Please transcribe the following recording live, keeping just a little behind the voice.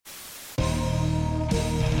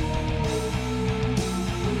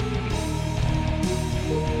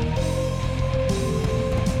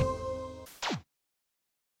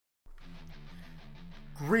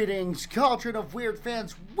Greetings, Cauldron of Weird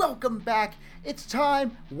fans. Welcome back. It's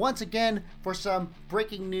time once again for some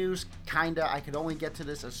breaking news. Kinda. I could only get to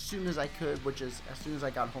this as soon as I could, which is as soon as I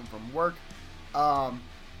got home from work.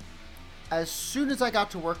 As soon as I got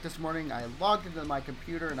to work this morning, I logged into my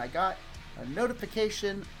computer and I got a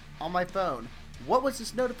notification on my phone. What was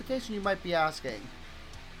this notification, you might be asking?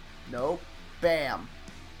 Nope. Bam.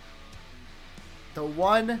 The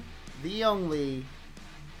one, the only,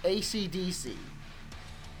 AC/DC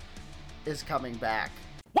is coming back.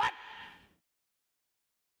 What?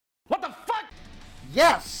 What the fuck?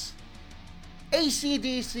 Yes!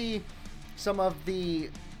 AC/DC,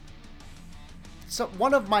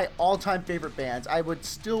 one of my all-time favorite bands. I would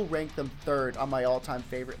still rank them third on my all-time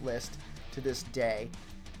favorite list to this day.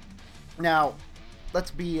 Now,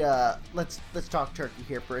 let's talk turkey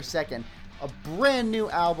here for a second. A brand new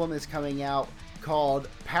album is coming out called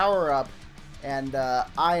Power Up, and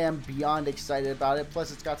I am beyond excited about it.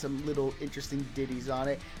 Plus, it's got some little interesting ditties on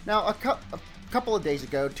it. Now, a couple of days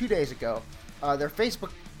ago, 2 days ago, their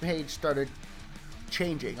Facebook page started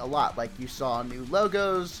changing a lot. Like, you saw new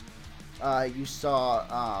logos, you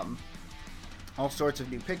saw all sorts of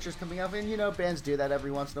new pictures coming up, and you know, bands do that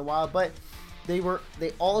every once in a while. But they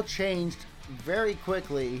all changed very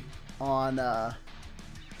quickly on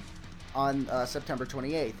September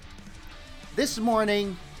 28th. This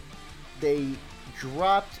morning, they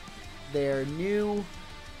dropped their new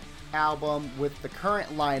album with the current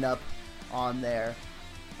lineup on there.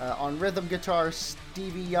 On rhythm guitar,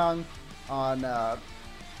 Stevie Young. On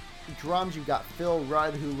drums, you've got Phil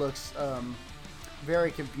Rudd, who looks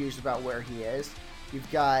very confused about where he is.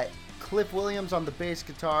 You've got Cliff Williams on the bass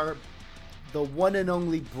guitar, the one and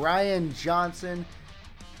only Brian Johnson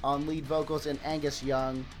on lead vocals, and Angus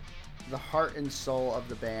Young, the heart and soul of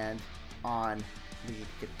the band, on lead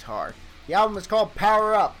guitar. The album is called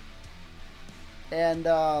Power Up, and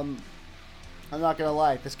I'm not gonna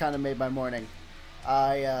lie, this kind of made my morning.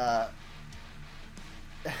 I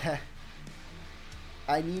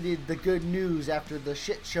needed the good news after the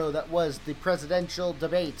shit show that was the presidential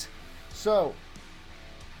debate. So,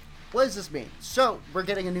 what does this mean? So, we're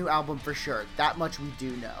getting a new album for sure. That much we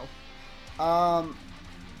do know.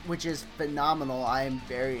 Which is phenomenal. I am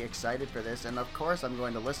very excited for this, and of course I'm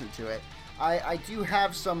going to listen to it. I do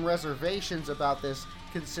have some reservations about this,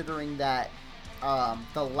 considering that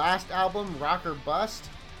the last album, Rock or Bust,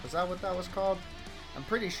 was that what that was called? I'm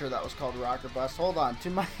pretty sure that was called Rock or Bust. Hold on, to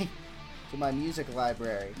my music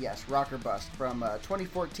library. Yes, Rock or Bust from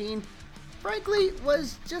 2014. Frankly,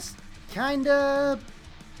 was just kinda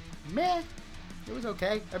meh. It was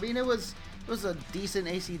okay. I mean, it was a decent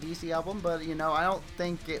AC/DC album, but you know, I don't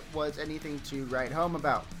think it was anything to write home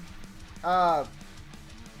about.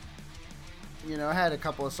 You know, I had a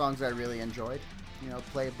couple of songs I really enjoyed. You know,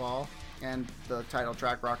 Play Ball and the title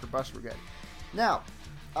track, Rock or Bust, were good. Now,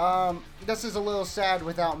 this is a little sad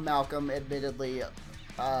without Malcolm, admittedly.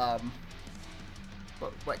 But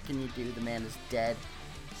what can you do? The man is dead.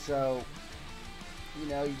 So, you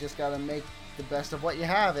know, you just gotta make the best of what you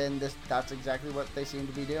have, and that's exactly what they seem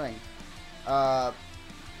to be doing.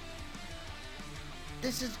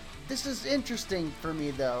 This is interesting for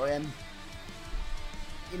me, though, and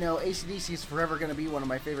you know, AC/DC is forever going to be one of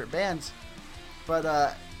my favorite bands,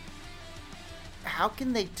 but how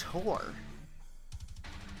can they tour?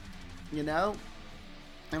 You know,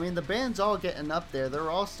 I mean, the band's all getting up there. They're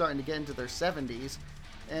all starting to get into their 70s,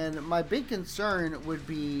 and my big concern would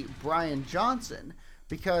be Brian Johnson,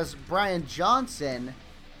 because Brian Johnson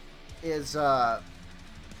is,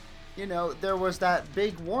 you know, there was that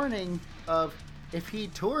big warning of if he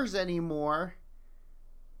tours anymore,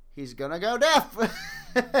 he's gonna go deaf.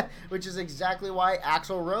 Which is exactly why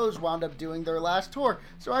Axl Rose wound up doing their last tour.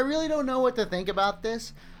 So I really don't know what to think about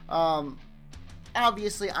this.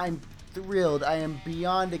 Obviously, I'm thrilled. I am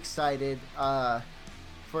beyond excited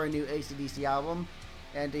for a new AC/DC album,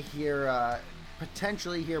 and to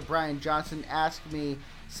potentially hear Brian Johnson ask me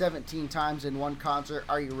 17 times in one concert,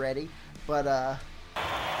 "Are you ready?" But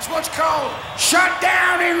it's what's called shut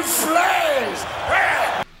down in flames.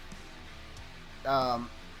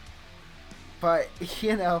 But,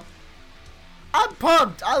 you know, I'm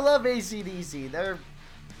pumped. I love AC/DC. They're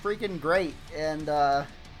freaking great. And,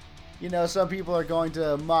 you know, some people are going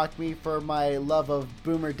to mock me for my love of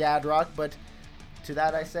boomer dad rock. But to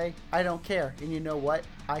that I say, I don't care. And you know what?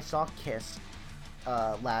 I saw Kiss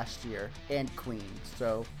last year and Queen.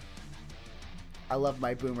 So, I love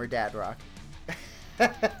my boomer dad rock.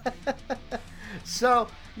 So,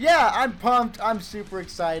 Yeah, I'm pumped. I'm super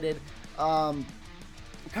excited.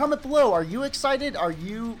 Comment below. Are you excited? Are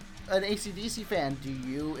you an AC/DC fan? Do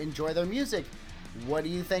you enjoy their music? What do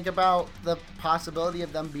you think about the possibility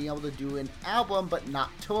of them being able to do an album but not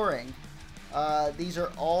touring? These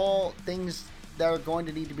are all things that are going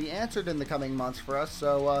to need to be answered in the coming months for us.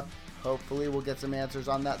 So hopefully we'll get some answers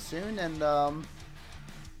on that soon. And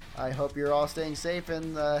I hope you're all staying safe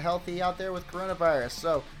and healthy out there with coronavirus.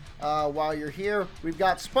 So while you're here, we've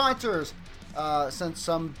got sponsors. Since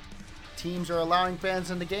some teams are allowing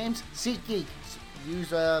fans into games, SeatGeek.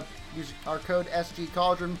 Use our code SG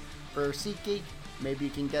Cauldron for SeatGeek. Maybe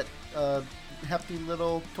you can get a hefty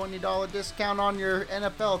little $20 discount on your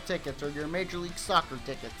NFL tickets or your Major League Soccer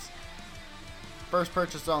tickets. First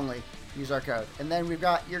purchase only. Use our code. And then we've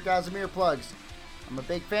got your Gazimir plugs. I'm a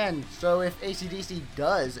big fan, so if AC/DC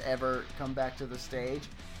does ever come back to the stage,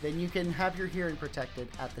 then you can have your hearing protected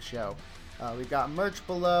at the show. We've got merch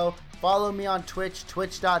below. Follow me on Twitch,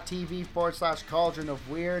 twitch.tv/Cauldron of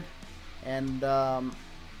Weird. And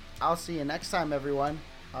I'll see you next time, everyone.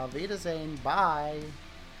 Auf Wiedersehen. Bye.